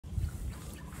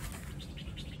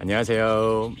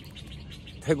안녕하세요.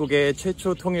 태국의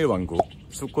최초 통일 왕국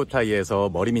수코타이에서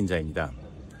머리민자입니다.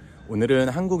 오늘은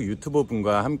한국 유튜버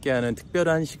분과 함께하는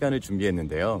특별한 시간을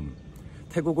준비했는데요.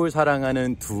 태국을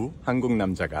사랑하는 두 한국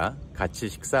남자가 같이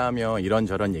식사하며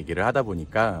이런저런 얘기를 하다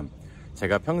보니까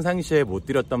제가 평상시에 못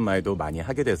드렸던 말도 많이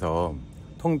하게 돼서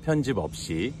통편집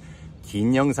없이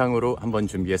긴 영상으로 한번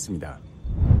준비했습니다.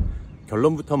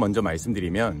 결론부터 먼저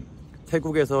말씀드리면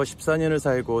태국에서 14년을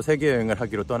살고 세계여행을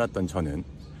하기로 떠났던 저는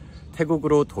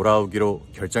태국으로 돌아오기로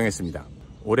결정했습니다.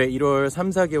 올해 1월 3,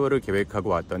 4개월을 계획하고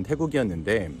왔던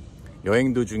태국이었는데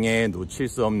여행 도중에 놓칠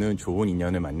수 없는 좋은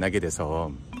인연을 만나게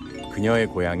돼서 그녀의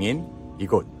고향인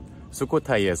이곳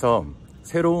수코타이에서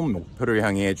새로운 목표를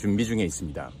향해 준비 중에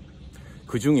있습니다.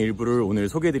 그중 일부를 오늘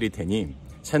소개해 드릴 테니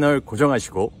채널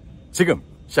고정하시고 지금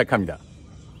시작합니다.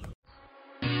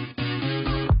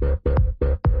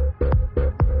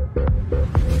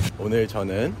 오늘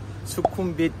저는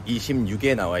수쿰빗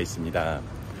 26에 나와 있습니다.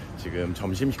 지금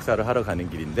점심 식사를 하러 가는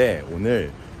길인데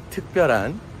오늘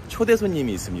특별한 초대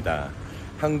손님이 있습니다.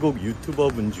 한국 유튜버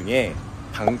분 중에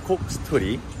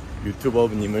방콕스토리 유튜버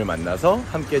분님을 만나서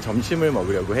함께 점심을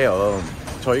먹으려고 해요.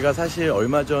 저희가 사실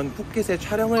얼마 전 푸켓에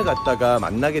촬영을 갔다가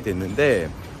만나게 됐는데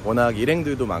워낙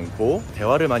일행들도 많고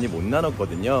대화를 많이 못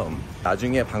나눴거든요.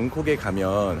 나중에 방콕에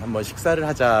가면 한번 식사를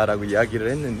하자라고 이야기를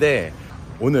했는데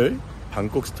오늘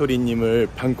방콕스토리님을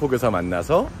방콕에서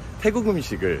만나서 태국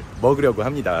음식을 먹으려고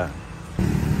합니다.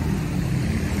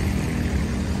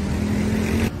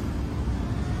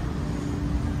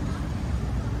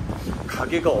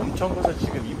 가게가 엄청 커서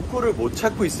지금 입구를 못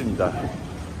찾고 있습니다.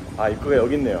 아, 입구가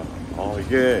여기 있네요.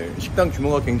 이게 식당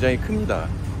규모가 굉장히 큽니다.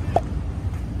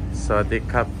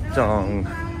 사와디캅 정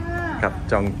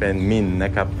เป็นมินน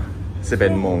ะครับ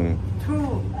11โมง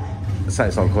ใส่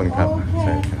2คนครับใ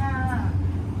ช่ครับ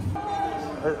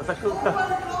สักครู่ครับ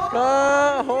โ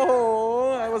อ้โห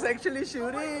I was actually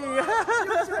shooting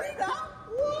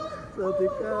สวัสดี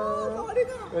ครับ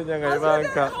เป็นยังไงบ้าง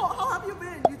ครับ How have you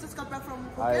been? You just got back from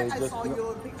Phuket? I saw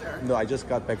your picture. No, I just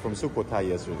got back from Sukhothai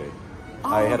yesterday.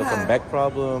 I had some back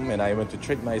problem and I went to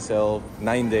treat myself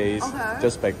 9 days.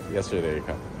 Just back yesterday ค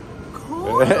รับ Cool.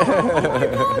 Oh my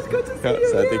gosh, good to see you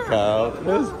สวัสดีครับ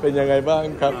เป็นยังไงบ้าง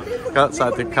ครับครับส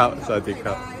วัสดีครับสวัสดีค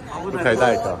รับพูดไทยได้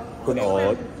ครับคุณโอ๊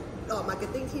ตมาร์เก็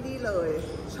ตติ้งที่นี่เลย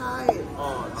ใช่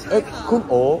ใช่ เอ๊ะ ค่ะ คุณ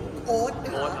โอ๊ต โอ๊ตน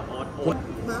ะคะ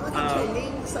มาทำเทรนนิ่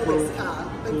งเซอร์วิสค่ะ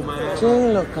เป็นคุณโค้ช จริง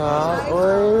เหรอครับเอ้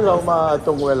ยเรามาต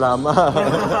รงเวลามาก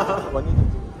วันนี้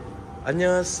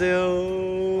안녕하세요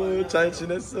잘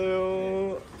지냈어요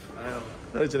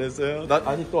잘 지냈어요 나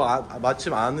아니 또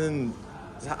마침 아는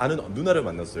누나를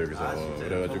만났어요 여기서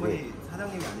그래가지고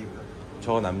사장님이 아니고요.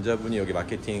 저 남자분이 여기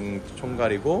마케팅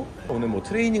총괄이고 오늘 뭐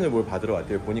트레이닝을 뭘 받으러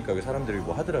왔대요. 보니까 여기 사람들이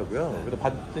뭐 하더라고요. 그래서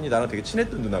봤더니 나랑 되게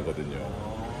친했던 누나거든요.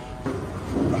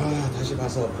 다시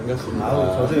봐서 반갑습니다.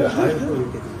 저도 또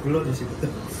이렇게 불러주시거든.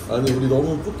 아니 우리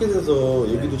너무 푸켓에서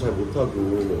얘기도 잘 못하고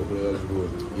그래가지고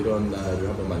이런 날을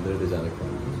한번 만들어야 되지 않을까.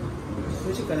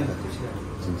 순식간에 같은 시간.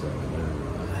 진짜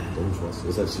너무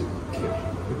좋았어요 사실.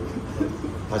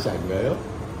 다시 안 가요?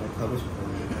 가고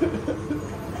싶어요.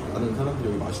 아는 사람들이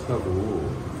여기 맛있다고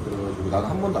그래가지고 난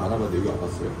한 번도 안 와봤는데 여기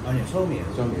와봤어요? 아니요, 처음이에요.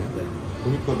 처음이에요? 네.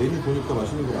 보니까 메뉴 보니까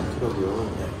맛있는 거 많더라고요.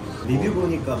 네. 리뷰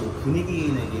보니까 뭐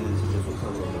분위기 내기는 진짜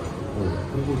좋다고 하더라고요.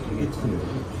 그리고 되게 크네요.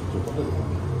 좀 깜짝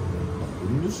놀랐어요.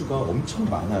 음료수가 엄청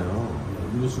많아요.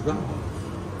 음료수가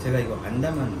제가 이거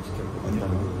안다만 시켰거든요.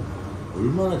 안다만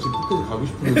얼마나 지금 푸켓에 가고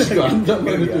싶은데 지금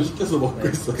안다만을 또 시켜서 먹고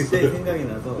있었어요. 그때 생각이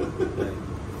나서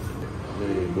네,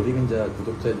 모리민자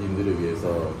구독자님들을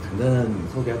위해서 간단한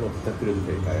소개 한번 부탁드려도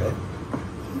될까요?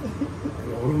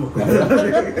 얼음 먹고 왔어요.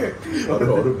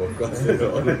 얼음 먹고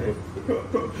왔어요. 얼음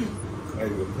먹고.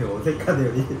 아이고, 되게 어색하네요.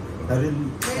 이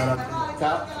다른 사람.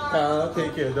 자,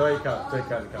 테이크 너희가 저희가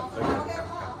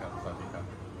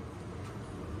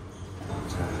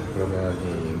자, 그러면 이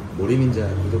모리민자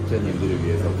구독자님들을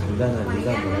위해서 간단한 인사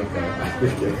한번 할까요?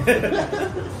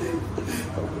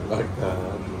 아까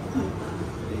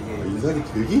인사하기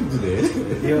되게 힘드네.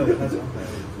 리얼하죠.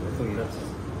 보통 이렇죠.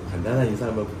 간단한 인사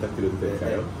한번 부탁드려도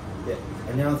될까요? 네.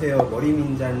 안녕하세요.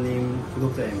 머리민자님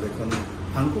구독자님들. 저는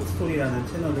방콕스토리라는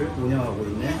채널을 운영하고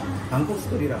있는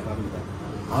방콕스토리라고 합니다.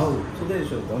 초대해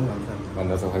주셔서 너무 감사합니다.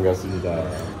 만나서 반갑습니다.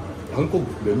 방콕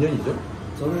몇 년이죠?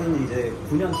 저는 이제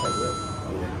 9년 차고요.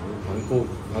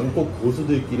 방콕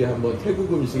고수들끼리 한번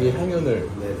태국 음식의 향연을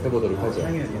해보도록 하죠.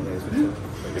 향연이요. 네, 좋죠.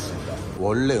 알겠습니다.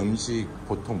 원래 음식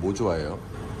보통 뭐 좋아해요?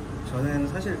 저는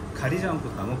사실 가리지 않고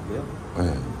다 먹고요.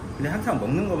 네. 근데 항상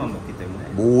먹는 것만 먹기 때문에.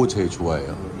 뭐 제일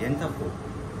좋아해요? 옌타포.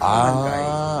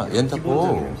 옌타포.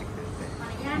 기본적인 음식들.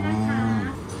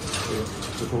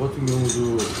 네. 저 같은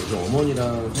경우도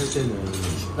어머니랑 살 때는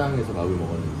식당에서 밥을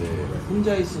먹었는데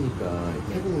혼자 있으니까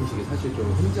태국 음식이 사실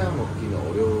좀 혼자 먹기는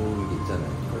어려운 게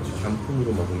있잖아요.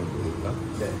 단품으로 먹으면 모를까?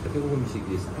 네. 태국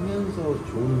음식이 싸면서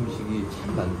좋은 음식이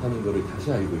참 많다는 거를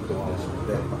다시 알고 있거든요.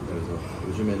 네. 그래서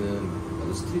요즘에는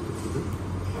나도 스트리트 푸드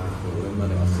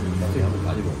오랜만에 왔으니까 한번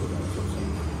많이 먹어요.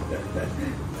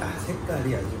 아,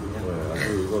 색깔이 아주 그냥.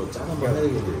 네, 이거 짠 한번 해야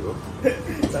되겠는데 이거?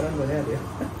 짠 한번 해야 돼요?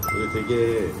 이거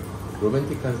되게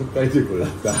로맨틱한 색깔들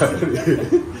골랐다.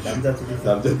 남자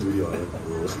둘이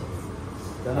와가지고.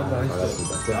 짠 한번 하시죠.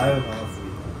 반갑습니다. 아유,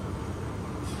 반갑습니다.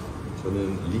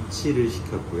 저는 리치를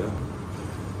시켰고요.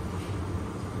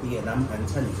 이게 남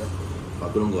반찬이죠?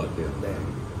 아, 그런 것 같아요. 네.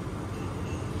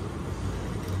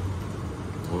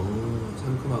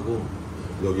 상큼하고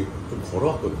여기 좀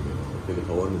걸어왔거든요. 되게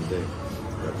더웠는데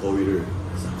더위를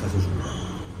싹 가셔줍니다.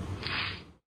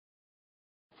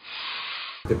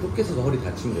 그때 푸켓에서 허리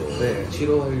다친 거 네.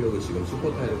 치료하려고 지금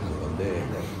슈퍼타이를 간 건데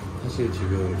네. 사실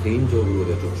지금 개인적으로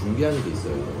내가 좀 준비하는 게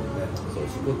있어요. 네.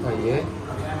 그래서 슈퍼타이에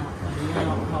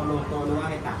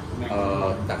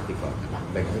딱 뛸 것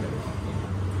같아요.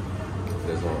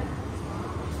 그래서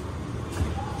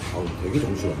되게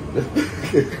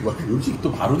정신없는데? 막 음식이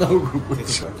또 바로 나오고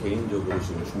개인적으로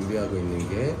지금 준비하고 있는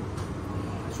게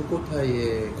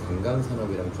슈코타이의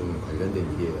관광산업이랑 좀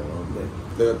관련된 일이에요. 네.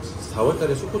 내가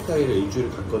 4월달에 슈코타이를 일주일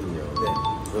갔거든요. 네.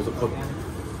 그래서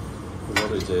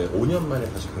그거를 이제 5년 만에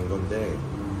다시 간 건데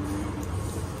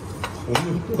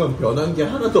 5년 동안 변한 게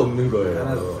하나도 없는 거예요.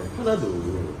 하나도.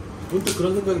 문득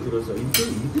그런 생각이 들었어요.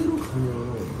 이대로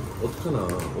가면 어떡하나.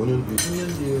 5년 뒤,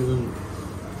 10년 뒤에는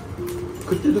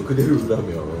그때도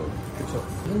그대로라면. 그쵸.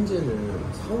 현재는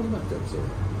사원밖에 없어요.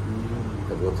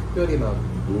 그러니까 뭐 특별히 막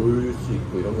놀 수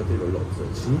있고 이런 것들이 별로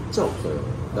없어요. 진짜 없어요.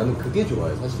 나는 그게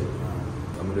좋아요, 사실.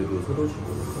 아무래도 소도시고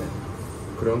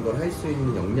그런 걸 할 수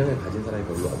있는 역량을 가진 사람이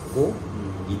별로 없고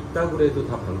있다고 해도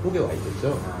다 방콕에 와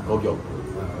있겠죠. 거기 없고.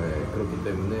 네, 그렇기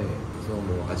때문에 그래서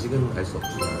뭐 아직은 알 수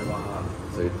없지만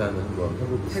그래서 일단은 한번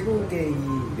해보고 태국의 이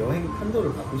여행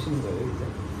판도를 바꾸시는 거예요, 이제?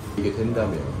 이게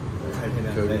된다면 잘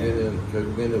되면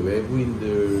결국에는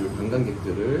외부인들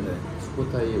관광객들을 네.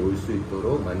 슈코타이에 올 수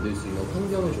있도록 만들 수 있는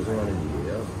환경을 조성하는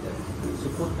일이에요.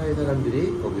 슈코타이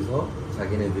사람들이 거기서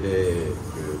자기네들의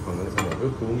그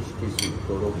관광산업을 부흥시킬 수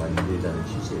있도록 만들자는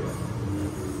취지예요.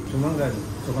 조만간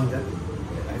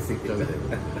알 수 있겠죠.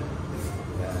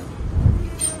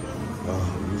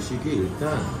 음식이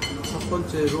일단 첫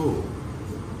번째로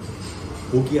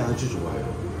고기 아주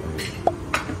좋아요.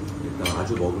 일단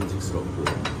아주 먹음직스럽고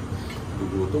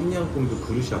그리고 똠양꿍도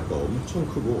그릇이 아까 엄청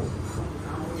크고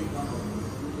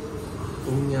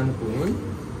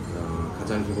똠양꿍은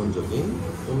가장 기본적인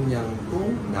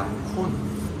똠양꿍 남콘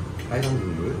빨간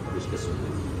국물을 시켰습니다.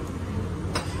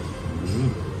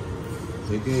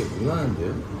 되게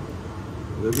무난한데요?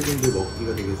 외국인들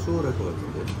먹기가 되게 수월할 것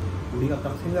같은데 우리가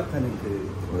딱 생각하는 그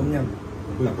똠양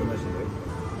딱 그 맛인데요?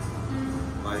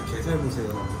 게살 보세요.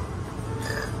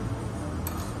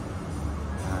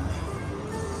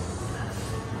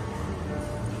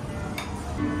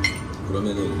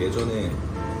 그러면은 예전에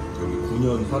여기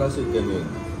 9년 살았을 때는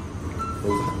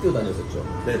거기서 학교 다녔었죠?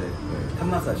 네네. 네.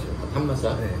 탐마사시요.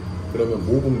 탐마사? 네. 그러면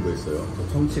뭐 공부했어요?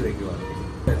 저 정치 외교학.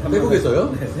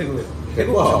 태국에서요? 네, 태국에서. 대박.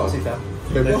 태국 정치사.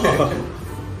 대박.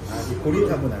 이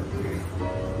고리타분한.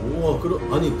 우와,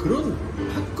 그런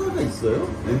학과가 있어요?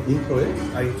 인터에?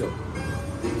 있죠.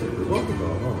 대박이다.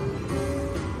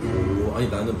 아니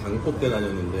나는 방콕 때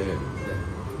다녔는데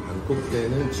방콕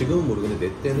때는 지금은 모르겠는데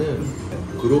내 때는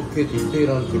그렇게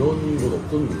디테일한 그런 건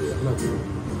없었는데 하나도.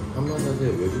 한마디에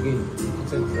외국인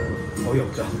학생 있어요? 거의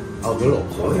없죠. 별로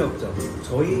없어요? 거의 없죠.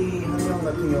 저희 학년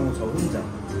같은 경우 저 혼자.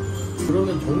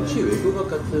 그러면 정치 외교학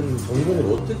같은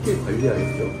전공을 어떻게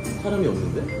관리하겠죠? 사람이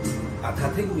없는데?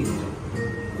 다 태국인이죠.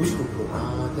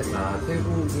 99%.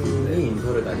 태국인이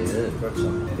인터를 다니는? 그렇죠.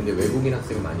 근데 외국인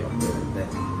학생은 많이 없어요. 네.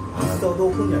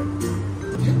 있어도 혼혈.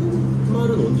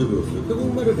 태국말은 언제 배웠어요?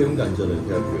 태국말을 배운 게 아니잖아요,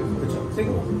 대학교에서. 그렇죠.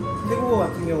 태국어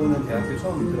같은 경우는 대학교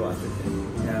처음 들어왔을 때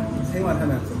그냥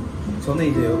생활하면서 저는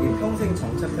이제 여기 평생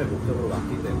정착할 목적으로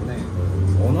왔기 때문에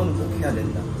언어는 꼭 해야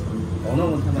된다. 언어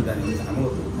못하면 나는 여기서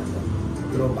아무것도 못한다.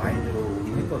 그런 마인드로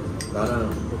오긴 했거든요.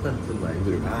 나랑 똑같은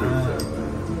마인드를 갖고 있어요.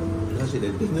 사실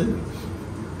내 때는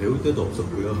배울 때도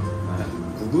없었고요.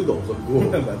 구글도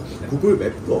없었고 구글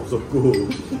맵도 없었고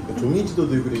종이 지도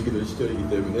들고 다니던 시절이기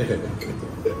때문에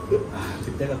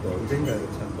그때가 또 언젠가요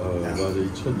참. 맞아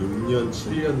 2006년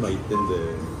 7년 막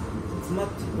이때인데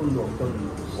스마트폰도 없던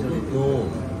시절인데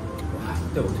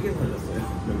그때 어떻게 살렸어요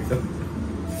여기서?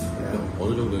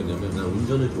 어느 정도였냐면 난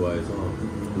운전을 좋아해서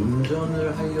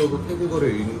운전을 하려고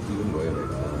태국어를 읽은 거예요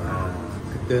내가.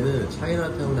 그때는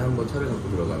차이나타운에 한번 차를 갖고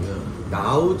들어가면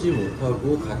나오지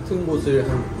못하고 같은 곳을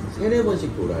한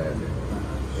 3-4번씩 돌아야 돼요.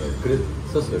 네,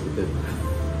 그랬었어요 그때는.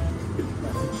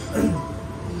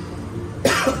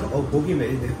 목이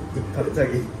메이네.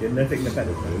 갑자기 옛날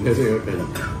생각하니까. 옛날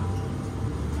생각하니까.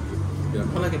 그냥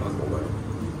편하게 막 먹어요.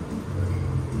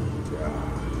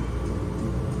 이야.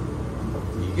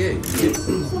 이게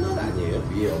코코넛 아니에요?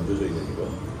 위에 얹어져 있는 이거?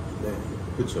 네.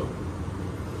 그쵸?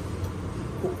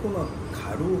 코코넛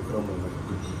가루 그런 건가요?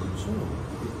 그쵸?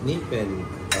 니 뺀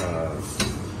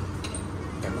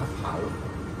cái mát pháo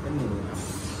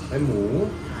cái mũ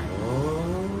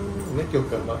mấy kiểu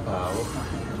cần mát pháo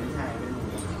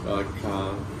rồi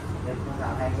khờ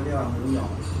mũ nhọn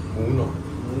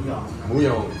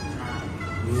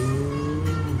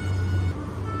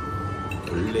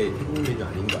원래 태국 메뉴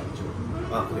아닌 거 알죠?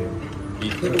 아 그래요? 이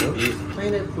태국 이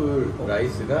파인애플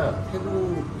라이스가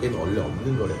태국엔 원래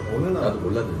없는 거래요. 어느 나라? 나도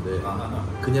몰랐는데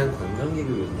그냥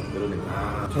관광객으로 만들어낸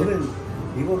거야. 저는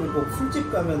이거를 꼭 술집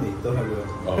가면 있더라고요.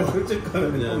 술집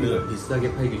가면 왜냐면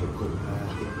비싸게 팔기 좋거든.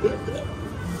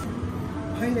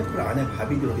 파인애플 안에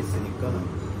밥이 들어있으니까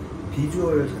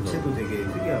비주얼 자체도 되게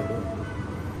특이하고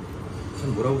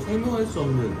참 뭐라고 설명할 수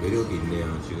없는 매력이 있네요.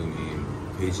 지금 이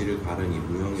돼지를 갈은 이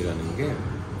무형이라는 게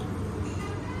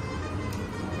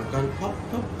약간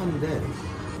텁텁한데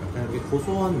약간 이렇게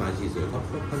고소한 맛이 있어요.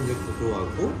 텁텁한데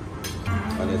고소하고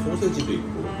안에 소세지도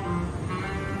있고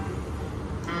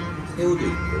새우도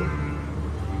있고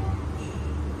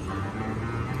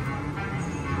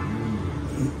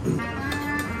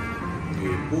이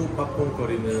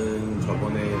뿌빠뽕거리는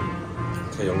저번에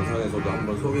제 영상에서도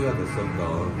한번 소개가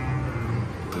됐었던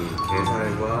이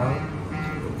게살과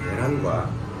계란과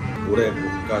오래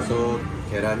볶아서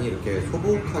계란이 이렇게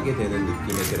소복하게 되는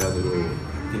느낌의 계란으로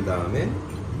바뀐 다음에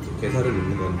게살을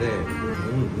넣는 건데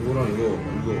이거랑 이거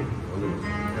완전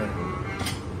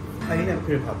파인애플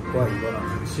밥과 이거랑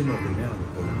같이 먹으면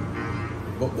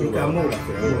그렇게 안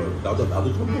먹어봤어요. 나도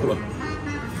처음 먹어봤어.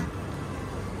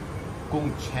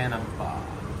 꽁채남바.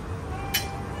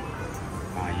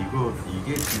 이게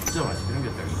진짜 맛있게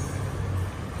생겼다.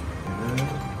 이거는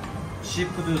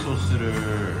시푸드 소스를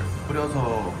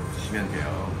뿌려서 드시면 돼요.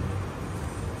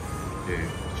 네,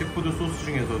 시푸드 소스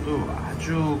중에서도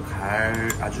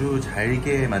아주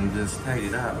잘게 만든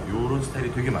스타일이라 요런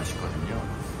스타일이 되게 맛있거든요.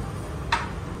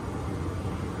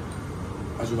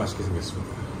 아주 맛있게 생겼습니다.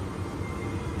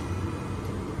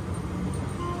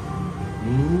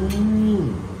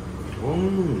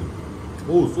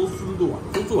 오, 소스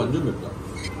완전 맵다.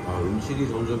 음식이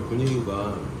점점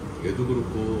분위기가 얘도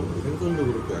그렇고 생선도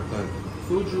그렇고 약간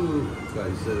소주가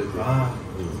있어야 돼.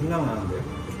 생각나는데요?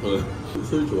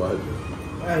 술 좋아하죠?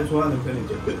 좋아하는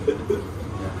편이죠.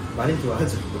 많이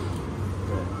좋아하죠.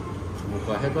 뭔가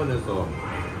해변에서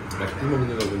맥주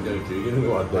먹는 거 굉장히 즐기는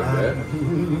것 같던데.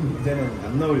 이제는 안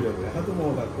나오려고요. 하도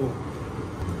먹어갖고.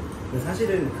 근데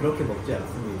사실은 그렇게 먹지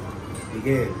않습니다.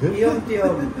 이게 띄엄띄엄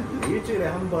일주일에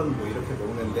한 번 뭐 이렇게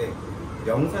먹는데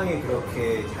영상에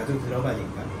그렇게 자주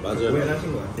들어가니까 맞아요. 오해를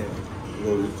하신 것 같아요. 이거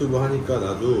유튜브 하니까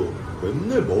나도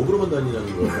맨날 먹으러만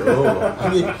다니는 거예요.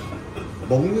 아니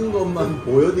먹는 것만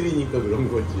보여드리니까 그런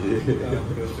거지.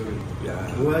 그렇죠.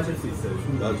 오해하실 수 있어요.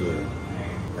 맞아요.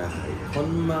 이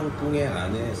헌망꿍의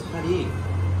안에 살이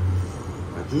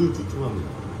아주 두툼합니다.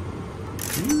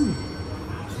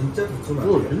 진짜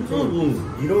두툼하네요. 진짜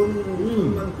이런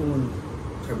헌망꿍은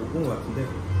잘 못 본 것 같은데.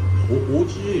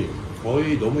 옷이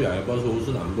거의 너무 얇아서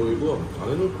옷은 안 보이고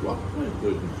안에는 꽉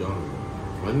차있어요. 진짜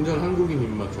완전 한국인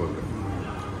입맛처럼.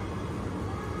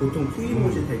 보통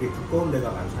튀김옷이 되게 두꺼운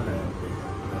데가 많잖아요.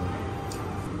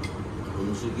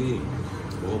 음식이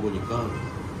먹어보니까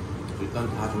일단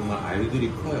다 정말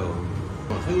알들이 커요.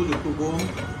 새우도 크고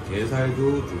게살도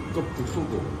두껍고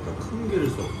크고 큰 게를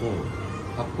썼고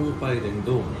팥붕빠이댕도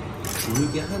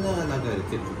줄기 하나하나가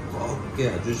이렇게 두껍게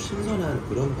아주 신선한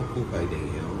그런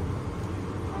팥붕빠이댕이에요.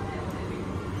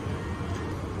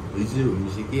 이 집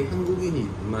음식이 한국인이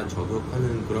입맛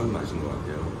저격하는 그런 맛인 것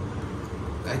같아요.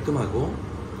 깔끔하고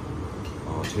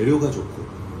재료가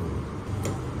좋고.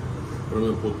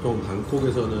 그러면 보통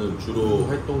방콕에서는 주로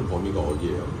활동 범위가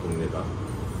어디예요? 동네가?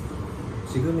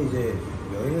 지금 이제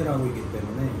여행을 하고 있기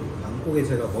때문에 방콕에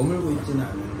제가 머물고 있지는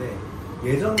않는데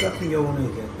예전 같은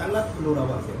경우는 이제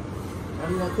딸라플로라고 하세요.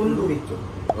 콘도리 쪽.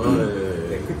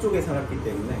 네, 그쪽에 살았기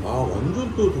때문에.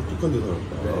 완전 또 독특한 데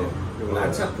살았다. 네. 그리고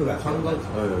라차프가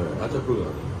라차프가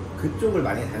그쪽을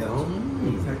많이 다녔죠.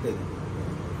 살 때는.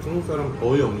 한국 사람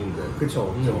거의 없는데. 그쵸,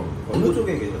 없죠. 어느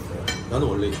쪽에 계셨어요?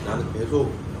 나는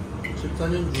계속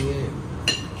 14년 중에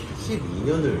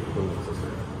 12년을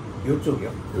있었어요. 요쪽이요?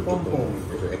 pompoeng.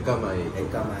 그래서 에까마이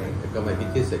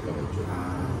BTS 에까마이 쪽.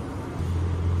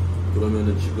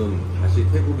 그러면은 지금 다시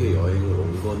태국에 여행을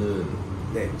온 거는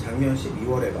네, 작년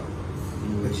 12월에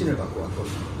백신을 받고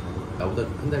왔거든요. 나보다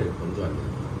한 달 먼저 왔네.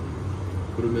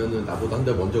 그러면은 나보다 한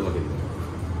달 먼저 가겠네요.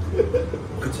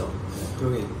 그쵸.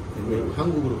 그러게 그럼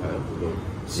한국으로 가요? 그럼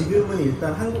지금은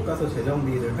일단 한국 가서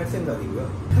재정비를 할 생각이고요.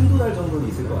 한두 달 정도는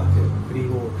있을 것 같아요.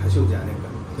 그리고 다시 오지 않을까.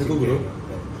 태국으로? 네.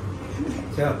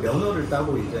 제가 면허를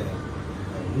따고 이제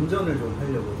운전을 좀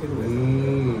하려고 태국에서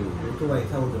오토바이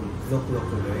타고 좀 구석구석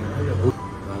좀 여행을 하려고.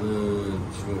 나는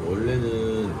지금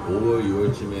원래는 5월,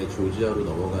 6월쯤에 조지아로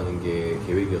넘어가는 게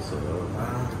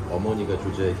계획이었어요. 어머니가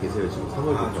조지아에 계세요. 지금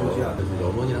 3월부터. 조지아. 그래서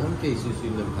어머니랑 함께 있을 수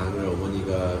있는 방을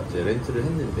어머니가 이제 렌트를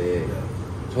했는데 네.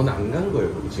 저는 안 간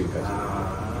거예요, 거기 지금까지.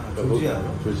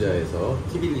 조지아요? 조지아에서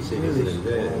티빌리시에 계시는데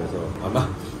그래서 아마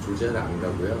조지아는 안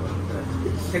가고요.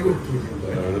 태국 계신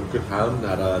거예요? 그 다음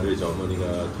나라를 이제 어머니가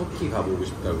터키 가보고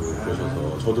싶다고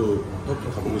그러셔서 저도 터키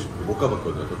가보고 싶고 못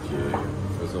가봤거든요, 터키.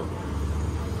 그래서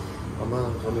아마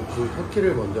저는 그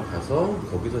터키를 먼저 가서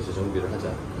거기서 재정비를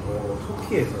하자.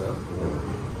 터키에서요?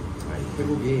 아니,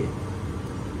 태국이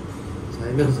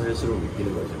살면서 할수록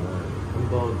느끼는 거지만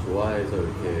한번 좋아해서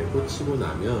이렇게 꽂히고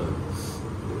나면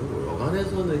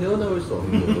여간에서는 헤어나올 수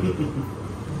없는 거거든요.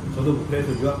 저도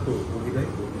그래서 유학도 오기도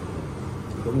했고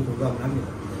너무 공감을 합니다.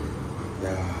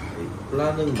 야, 이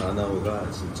플라능 마나오가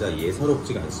진짜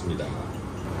예사롭지가 않습니다.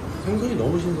 생선이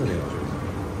너무 신선해요.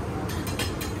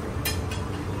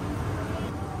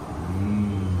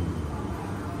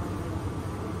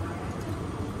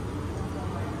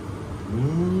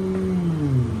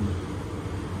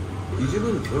 이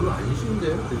집은 별로 안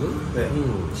쉬운데요, 지금?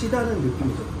 네. 시다는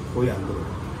느낌이 거의 안 들어요.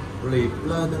 원래 이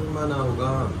플라능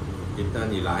마나오가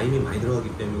일단 이 라임이 많이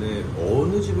들어가기 때문에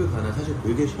어느 집을 가나 사실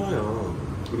되게 쉬어요.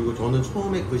 그리고 저는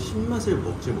처음에 그 신맛을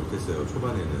먹질 못했어요,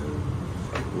 초반에는.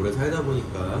 오래 살다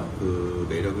보니까 그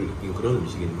매력을 느낀 그런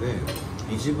음식인데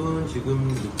이 집은 지금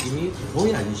느낌이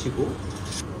거의 안 쉬고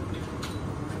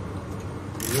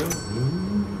그냥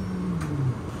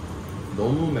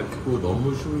너무 맵고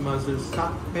너무 신맛을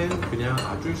싹 뺀 그냥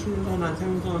아주 신선한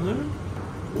생선을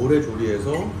오래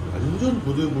조리해서 완전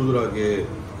부들부들하게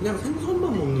그냥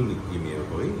생선만 먹는 느낌이에요,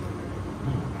 거의.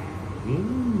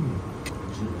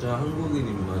 진짜 한국인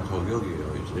입맛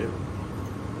저격이에요, 이제.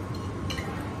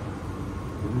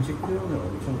 음식 표현을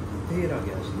엄청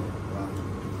디테일하게 하시네요. 와,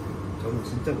 저는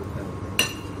진짜 못하는데.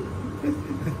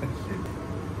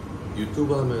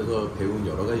 유튜브 하면서 배운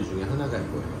여러 가지 중에 하나가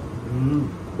이거예요.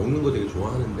 먹는 거 되게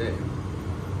좋아하는데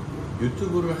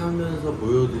유튜브를 하면서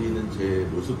보여드리는 제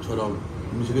모습처럼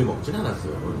음식을 먹진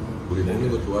않았어요. 우리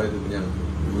먹는 거 좋아해도 그냥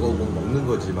누가 보면 먹는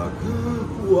거지 막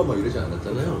우와 막 이러지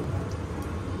않았잖아요.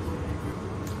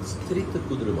 스트리트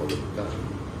푸드를 먹으니까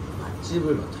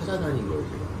맛집을 막 찾아다닌 거예요.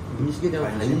 음식에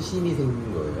대한 관심이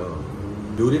생긴 거예요.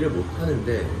 요리를 못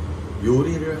하는데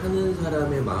요리를 하는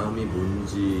사람의 마음이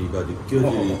뭔지가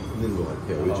느껴지는 것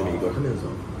같아요. 요즘에 이걸 하면서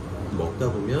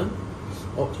먹다 보면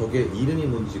저게 이름이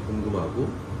뭔지 궁금하고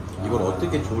이걸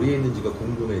어떻게 조리했는지가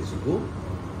궁금해지고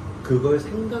그걸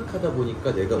생각하다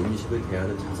보니까 내가 음식을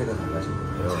대하는 자세가 달라진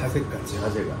거예요.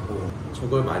 자세가.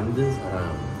 저걸 만든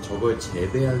사람, 저걸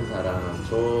재배한 사람,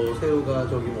 저 새우가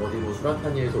저기 어디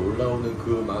수라타니에서 올라오는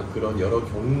그 막 그런 여러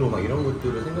경로 막 이런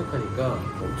것들을 생각하니까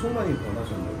엄청 많이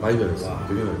변하셨네요. 많이 변했어요.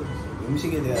 되게 많이 변했어요.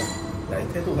 음식에 대한 나의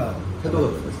태도가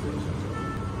변했어요.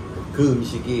 그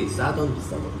음식이 싸던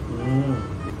비싸던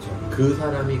그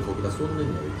사람이 거기다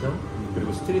쏟는 열정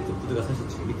그리고 스트리트 푸드가 사실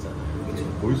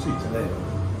재밌잖아요. 볼 수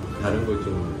있잖아요. 다른 걸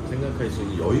좀 생각할 수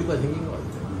있는 여유가 생긴 것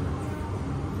같아요.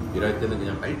 일할 때는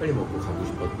그냥 빨리빨리 먹고 가고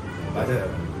싶었는데.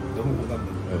 맞아요. 너무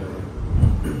공감됩니다.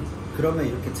 그러면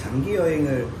이렇게 장기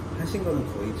여행을 하신 거는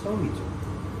거의 처음이죠?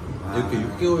 이렇게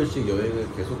 6개월씩 여행을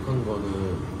계속한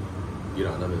거는 일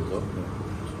안 하면서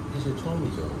사실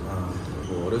처음이죠.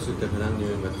 뭐 어렸을 때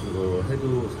배낭여행 같은 거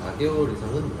해도 4개월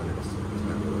이상은 안 해봤어요.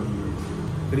 4개월.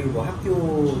 그리고 뭐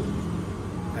학교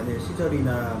다닐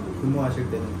시절이나 뭐 근무하실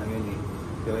때는 당연히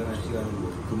여행할 시간은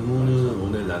뭐 근무는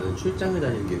오늘 나는 출장을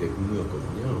다니는 게 내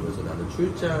근무였거든요. 그래서 나는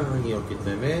출장이었기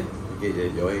때문에 그게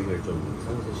이제 여행을 좀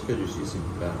상쇄시켜줄 수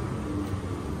있으니까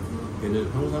걔는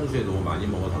평상시에 너무 많이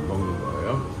먹어서 안 먹는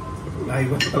거예요.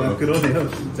 이거 그러네요,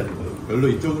 진짜. 별로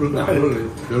이쪽으로는 안 먹어요.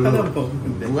 하나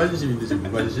먹는데. 무관심인데 지금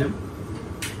무관심?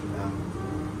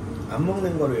 안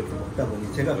먹는 거를 이렇게 먹다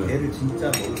보니 제가 게를 진짜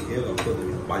먹을 기회가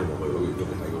없거든요. 많이 먹어요. 이거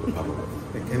다 먹어요.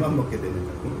 게만 먹게 되는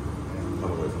거고. 다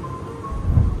먹어요.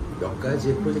 몇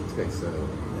가지의 프로젝트가 있어요.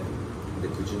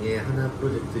 근데 그 중에 하나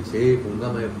프로젝트, 제일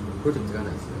공감할 프로젝트가 하나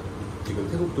있어요. 지금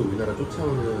태국도 우리나라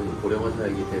쫓아오는 고령화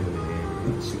사회이기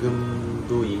때문에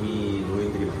지금도 이미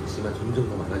노인들이 많지만 점점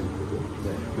더 많아질 거고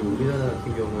그리고 우리나라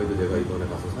같은 경우에도 내가 이번에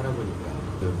가서 살아보니까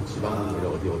지방이나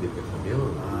어디 이렇게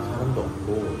가면 사람도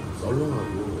없고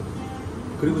썰렁하고,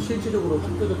 그리고 실질적으로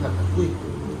학교도 다 닫고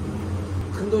있고,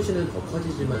 큰 도시는 더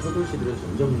커지지만 소도시들은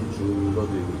점점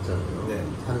줄어들고 있잖아요. 네.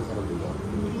 사는 사람들도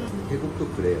없고. 태국도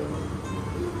그래요.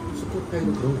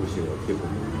 수코타이도 그런 곳이에요, 어떻게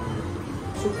보면.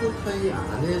 수코타이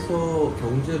안에서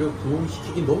경제를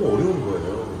부흥시키기 너무 어려운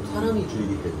거예요. 사람이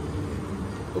줄기 때문에.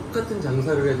 똑같은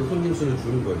장사를 해도 손님 수는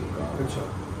주는 거니까.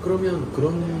 그렇죠. 그러면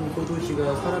그런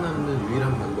소도시가 살아남는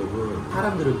유일한 방법은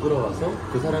사람들을 끌어와서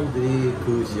그 사람들이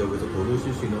그 지역에서 돈을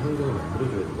쓸 수 있는 환경을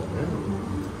만들어줘야 되잖아요.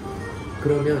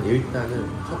 그러면 일단은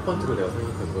첫 번째로 내가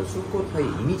생각하는 건 수코타이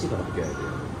이미지가 바뀌어야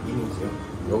돼요. 이미지요?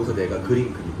 여기서 내가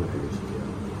그림 그리고 알려줄게요.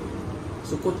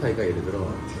 수코타이가 예를 들어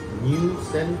뉴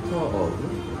센터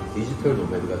오브 디지털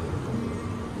노매드가 되는 거예요.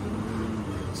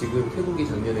 지금 태국이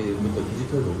작년에부터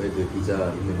디지털 노매드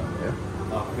비자 있는 거 알아요?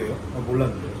 아 그래요?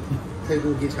 몰랐는데.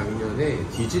 태국이 작년에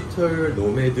디지털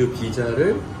노매드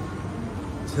비자를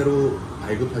새로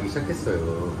발급하기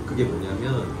시작했어요. 그게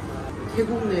뭐냐면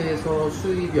태국 내에서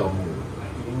수입이 없는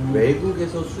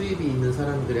외국에서 수입이 있는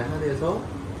사람들에 한해서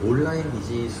온라인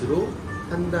비즈니스로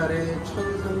한 달에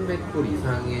 1,300불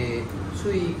이상의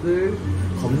수익을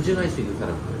검증할 수 있는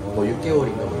사람들, 뭐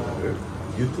 6개월인가 뭔가를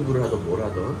유튜브를 하던 뭘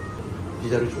하던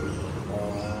비자를 줘요.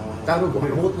 따로 뭐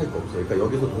아무것도 할 거 없어요. 그러니까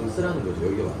여기서 돈 쓰라는 거죠.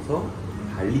 여기 와서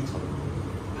발리처럼.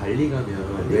 발리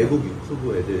가면 외국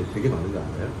유튜브 애들 되게 많은 거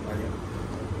알아요? 아니요.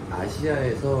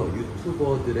 아시아에서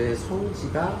유튜버들의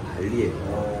성지가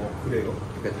발리예요. 그래요?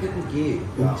 그러니까 태국이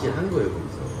움찔한 거예요,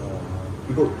 거기서.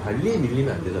 이거 발리에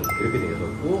밀리면 안 되잖아. 이렇게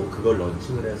돼갖고 그걸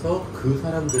런칭을 해서 그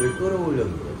사람들을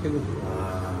끌어올려는 거예요, 태국으로.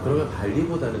 그러면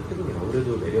발리보다는 태국이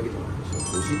아무래도 매력이 더 많죠.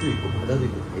 도시도 있고 바다도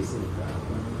있고 다 있으니까.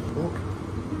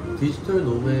 디지털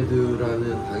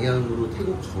노매드라는 방향으로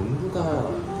태국 정부가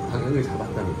방향을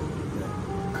잡았다는 거예요.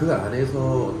 그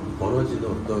안에서 벌어지는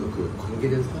어떤 그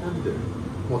관계된 사람들,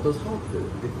 어떤 사업들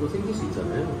또 생길 수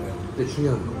있잖아요. 근데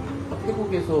중요한 거,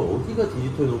 태국에서 어디가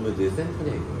디지털 노매드의 센터냐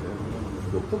이거예요.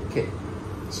 뭐 푸켓,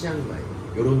 치앙마이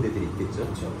이런 데들이 있겠죠.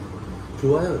 그렇죠.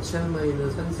 좋아요.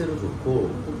 치앙마이는 산세로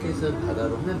좋고 푸켓은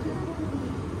바다로 하면 돼요.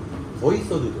 더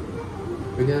있어도 돼요.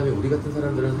 왜냐하면 우리 같은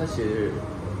사람들은 사실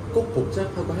꼭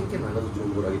복잡하고 할 게 많아서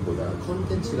좋은 거라기보다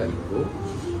컨텐츠가 있고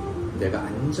내가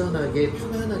안전하게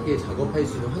편안하게 작업할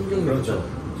수 있는 환경이 그렇죠.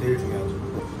 제일 중요하죠.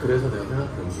 그래서 내가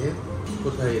생각한 게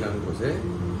수코타이라는 곳에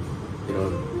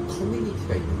이런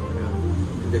커뮤니티가 있는 거예요.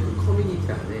 근데 그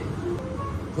커뮤니티 안에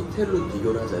호텔로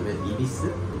비교를 하자면 이비스?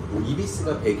 뭐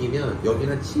이비스가 100이면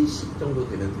여기는 한 70 정도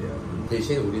되면 돼요.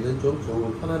 대신 우리는 좀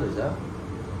좋은 편한 의자,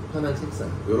 편한 책상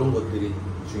이런 것들이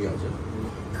중요하죠.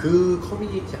 그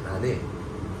커뮤니티 안에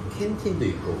캔틴도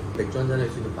있고 맥주 한잔 할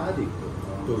수 있는 바도 있고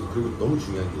또 그리고 너무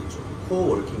중요한 게 있죠.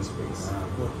 코워킹 스페이스.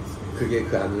 그게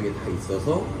그 안에 다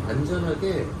있어서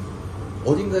안전하게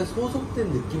어딘가에 소속된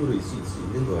느낌으로 있을 수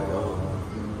있는 거예요.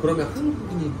 그러면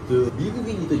한국인이든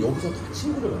미국인이든 여기서 다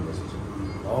친구를 만날 수 있죠.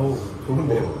 아우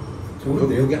좋은데요.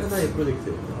 좋은데요. 여기 하나의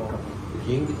프로젝트예요.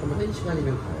 비행기 타면 1시간이면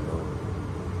가요.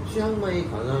 치앙마이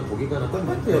가나 거기 가나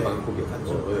똑같아요. 방콕에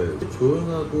가죠. 네.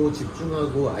 조용하고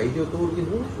집중하고 아이디어 떠오르긴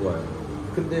너무 좋아요.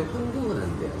 근데 환경은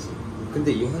안 돼 아직.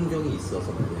 근데 이 환경이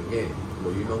있어서 만약에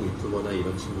뭐 유명 유튜버나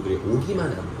이런 친구들이 오기만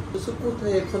하면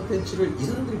스코타의 컨텐츠를 이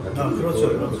사람들이 만들고 그렇죠.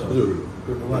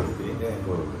 그 동아들이.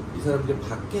 이 사람들이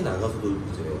밖에 나가서도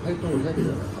이제 활동을 해야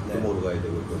되잖아요. 밥도 먹으러 가야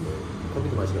되고 또 뭐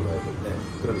커피도 마시러 가야 되고.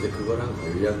 그럼 이제 그거랑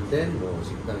관련된 뭐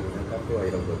식당이나 카페와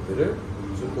이런 것들을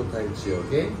스코타이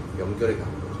지역에 연결해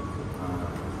가는 거죠.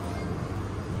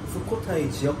 수코타이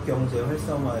지역 경제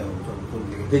활성화에 엄청 돈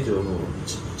되게 되죠. 뭐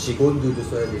직원들도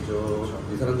써야 되죠. 그렇죠.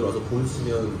 이 사람들 와서 돈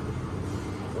쓰면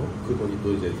그 돈이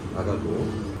또 이제 나가고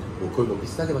뭐 그걸 뭐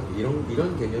비싸게 받고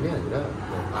이런 개념이 아니라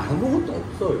아무것도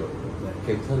없어요.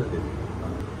 괜찮은 데도.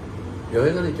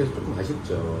 여행하는 입장에서 조금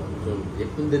아쉽죠. 좀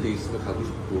예쁜 데도 있으면 가고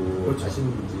싶고 그렇죠.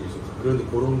 맛있는 집이 있고 그런데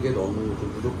그런 게 너무 좀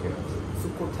부족해요.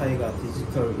 수코타이가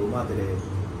디지털 노마들의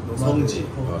성지.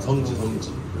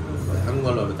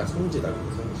 한국말로 하면 딱 성지다.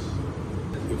 성지.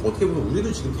 어떻게 보면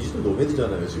우리도 지금 디지털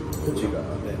노매드잖아요, 지금. 우리가.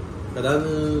 네. 그러니까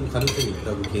나는 가능성이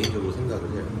있다고 개인적으로 생각을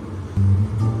해요.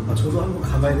 저도 한번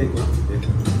가봐야 될 것 같은데.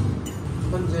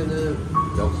 현재는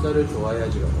역사를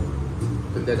좋아해야지 가요.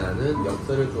 근데 나는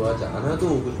역사를 좋아하지 않아도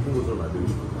오고 싶은 곳으로 만들고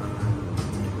싶어.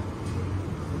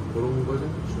 그런 걸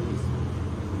생각 중에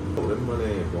있어요.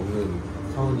 오랜만에 먹는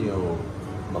사원이요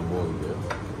맛먹었는데요.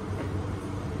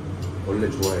 원래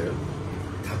좋아해요?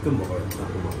 가끔 먹어요.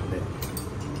 가끔 먹어요. 네.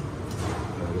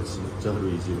 이거 진짜로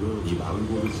이 집은 이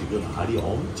망고도 지금 알이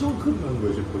엄청 큰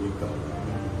망고예요. 지금 보니까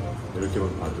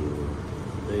이렇게만 봐도.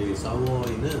 이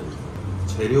사워이는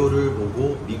재료를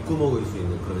보고 믿고 먹을 수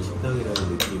있는 그런 식당이라는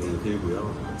느낌이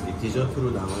들고요. 이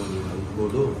디저트로 나오는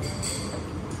망고도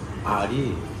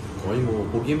알이 거의 뭐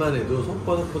보기만 해도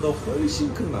손바닥보다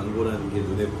훨씬 큰 망고라는 게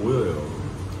눈에 보여요.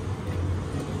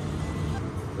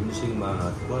 음식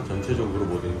맛과 전체적으로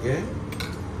모든 게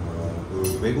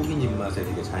그 외국인 입맛에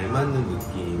되게 잘 맞는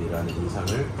느낌이라는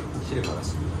인상을 확실히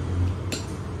받았습니다.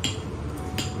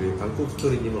 우리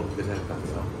방콕스토리님은 어떻게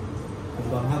생각하세요?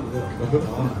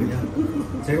 공감하고요.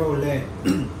 그냥 제가 원래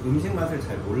음식 맛을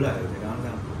잘 몰라요. 제가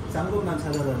항상 싼 곳만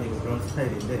찾아다니고 그런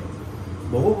스타일인데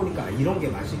먹어보니까 이런 게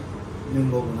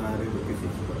맛있는 거구나를 느낄 수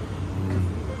있을 거예요.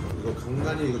 이거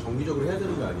간간히 이거 정기적으로 해야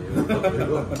되는 거 아니에요?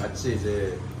 이거 같이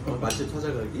이제 맛집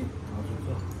찾아가기?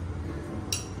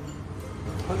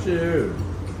 사실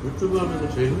유튜브 하면서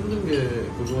제일 힘든 게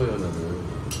그거예요. 나는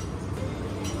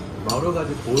여러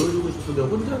가지 보여주고 싶은데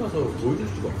혼자 가서 보여줄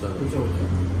수가 없잖아요. 그렇죠.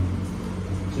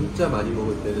 진짜 많이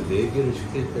먹을 때는 4개를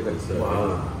시킬 때가 있어요.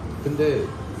 와. 근데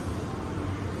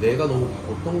내가 너무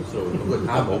고통스러워요. 그걸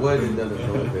다 먹어야 된다는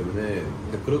그런 것 때문에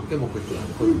근데 그렇게 먹고 싶지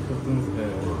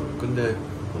않거든요. 근데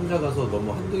혼자 가서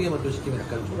너무 한두 개만 또 시키면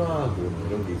약간 초라하고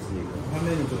이런 게 있으니까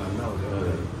화면이 좀 안 나오죠.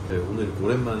 네, 오늘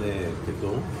오랜만에 이렇게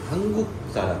또 한국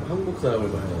사람을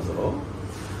만나서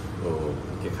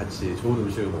이렇게 같이 좋은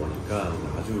음식을 먹으니까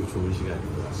아주 좋은 시간인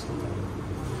것 같습니다.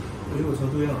 그리고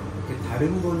저도요, 이렇게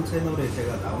다른 분 채널에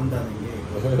제가 나온다는 게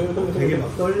되게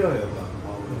막 떨려요.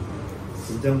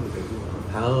 긴장도 되고.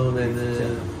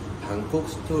 다음에는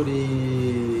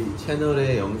방콕스토리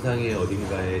채널의 영상의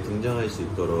어딘가에 등장할 수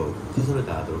있도록 최선을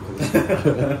다하도록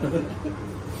하겠습니다.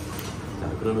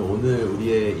 자, 그러면 오늘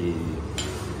우리의 이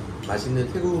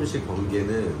맛있는 태국 음식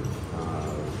번개는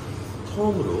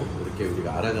처음으로 이렇게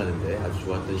우리가 알아가는데 아주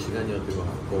좋았던 시간이었던 것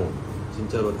같고,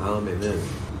 진짜로 다음에는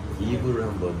 2부를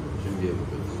한번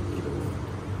준비해보기로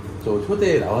또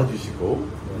초대에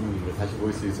나와주시고 다시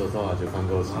볼 수 있어서 아주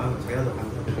반가웠습니다. 제가 더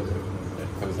감사합니다. 네,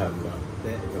 감사합니다.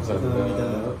 네,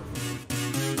 감사합니다.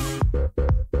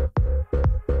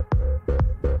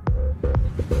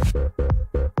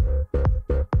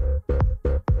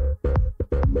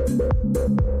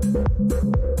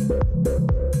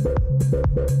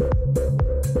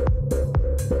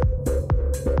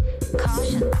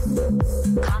 Caution,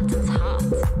 content's hot.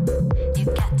 You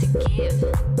got to give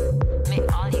me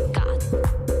all you got.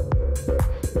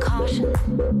 Caution,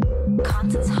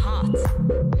 content's hot.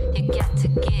 You got to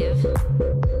give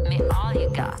me all you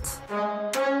got.